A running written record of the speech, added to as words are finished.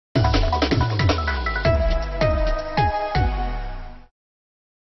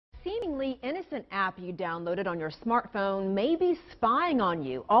innocent app you downloaded on your smartphone may be spying on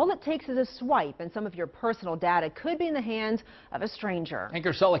you. All it takes is a swipe, and some of your personal data could be in the hands of a stranger.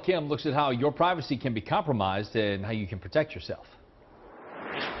 Anchor Sella Kim looks at how your privacy can be compromised and how you can protect yourself.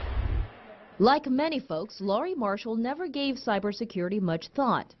 Like many folks, Laurie Marshall never gave cybersecurity much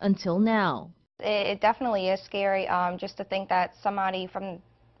thought until now. It definitely is scary just to think that somebody from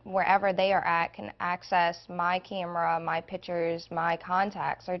wherever they are at can access my camera, my pictures, my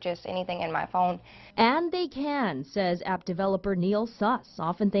contacts, or just anything in my phone. And they can, says app developer Neil Suss,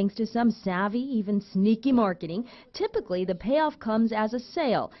 often thanks to some savvy, even sneaky marketing. Typically, the payoff comes as a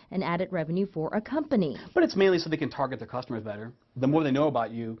sale, an added revenue for a company. But it's mainly so they can target their customers better. The more they know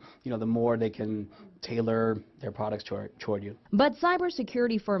about you, the more they can tailor their products toward you. But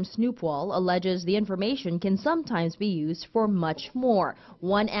cybersecurity firm Snoopwall alleges the information can sometimes be used for much more.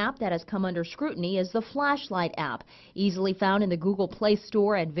 One app that has come under scrutiny is the Flashlight app. Easily found in the Google Play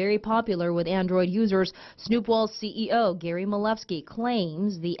Store and very popular with Android users, Snoopwall's CEO Gary Malevsky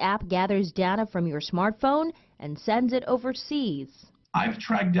claims the app gathers data from your smartphone and sends it overseas. I've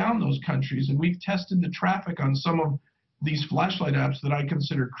tracked down those countries, and we've tested the traffic on some of these flashlight apps that I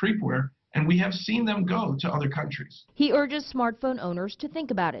consider creepware, and we have seen them go to other countries. He urges smartphone owners to think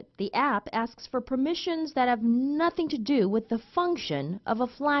about it. The app asks for permissions that have nothing to do with the function of a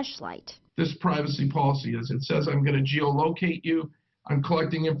flashlight. This privacy policy, as it says, I'm going to geolocate you. I'm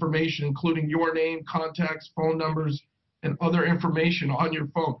collecting information, including your name, contacts, phone numbers, and other information on your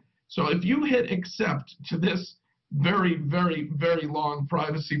phone. So if you hit accept to this very, very, very long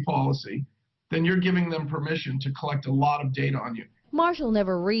privacy policy, then you're giving them permission to collect a lot of data on you. Marshall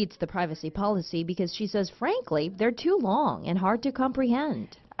never reads the privacy policy because she says, frankly, they're too long and hard to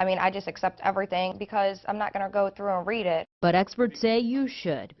comprehend. I mean, I just accept everything because I'm not going to go through and read it. But experts say you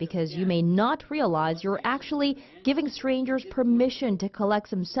should, because you may not realize you're actually giving strangers permission to collect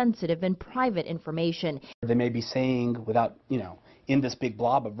some sensitive and private information. They may be saying without, in this big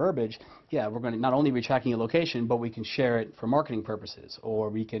blob of verbiage, yeah, we're going to not only be tracking your location, but we can share it for marketing purposes, or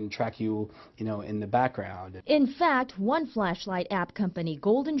we can track you, in the background. In fact, one flashlight app company,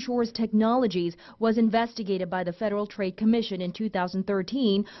 Golden Shores Technologies, was investigated by the Federal Trade Commission in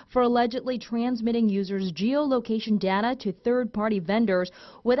 2013 for allegedly transmitting users' geolocation data to third-party vendors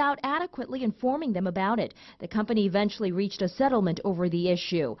without adequately informing them about it. The company eventually reached a settlement over the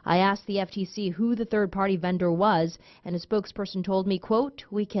issue. I asked the FTC who the third-party vendor was, and a spokesperson told me, quote,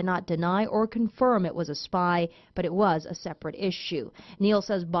 "We cannot deny or confirm it was a spy, but it was a separate issue." Neil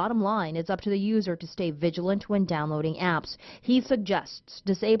says bottom line, it's up to the user to stay vigilant when downloading apps. He suggests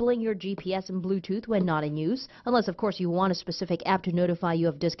disabling your GPS and Bluetooth when not in use, unless of course you want a specific app to notify you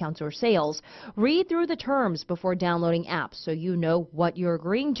of discounts or sales. Read through the terms before downloading apps so you know what you're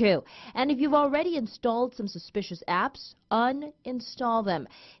agreeing to. And if you've already installed some suspicious apps, uninstall them.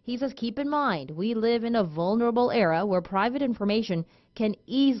 He says keep in mind, we live in a vulnerable era where private information can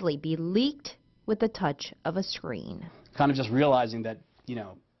easily be leaked with the touch of a screen. Kind of just realizing that,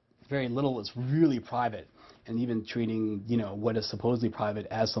 very little is really private, and even treating, what is supposedly private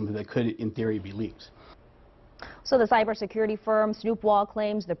as something that could, in theory, be leaked. So the cybersecurity firm Snoopwall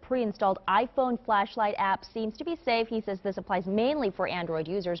claims the pre-installed iPhone flashlight app seems to be safe. He says this applies mainly for Android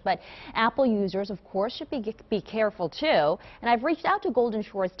users, but Apple users, of course, should be careful too. And I've reached out to Golden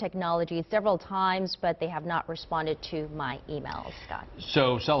Shores Technologies several times, but they have not responded to my emails, Scott.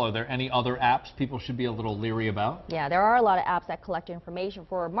 So, Sella, are there any other apps people should be a little leery about? Yeah, there are a lot of apps that collect information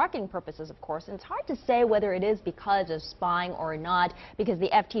for marketing purposes, of course, and it's hard to say whether it is because of spying or not, because the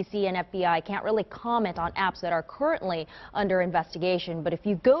FTC and FBI can't really comment on apps that are currently under investigation. But if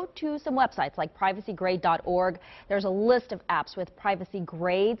you go to some websites like privacygrade.org, there's a list of apps with privacy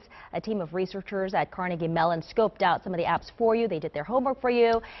grades. A team of researchers at Carnegie Mellon scoped out some of the apps for you. They did their homework for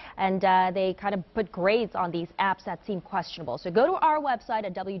you, and they kind of put grades on these apps that seem questionable. So go to our website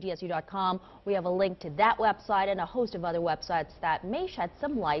at WDSU.com. We have a link to that website and a host of other websites that may shed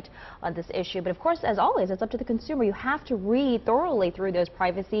some light on this issue. But of course, as always, it's up to the consumer. You have to read thoroughly through those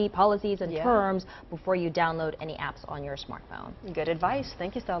privacy policies and terms before you download any apps on your smartphone. Good advice.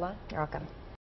 Thank you, Stella. You're welcome.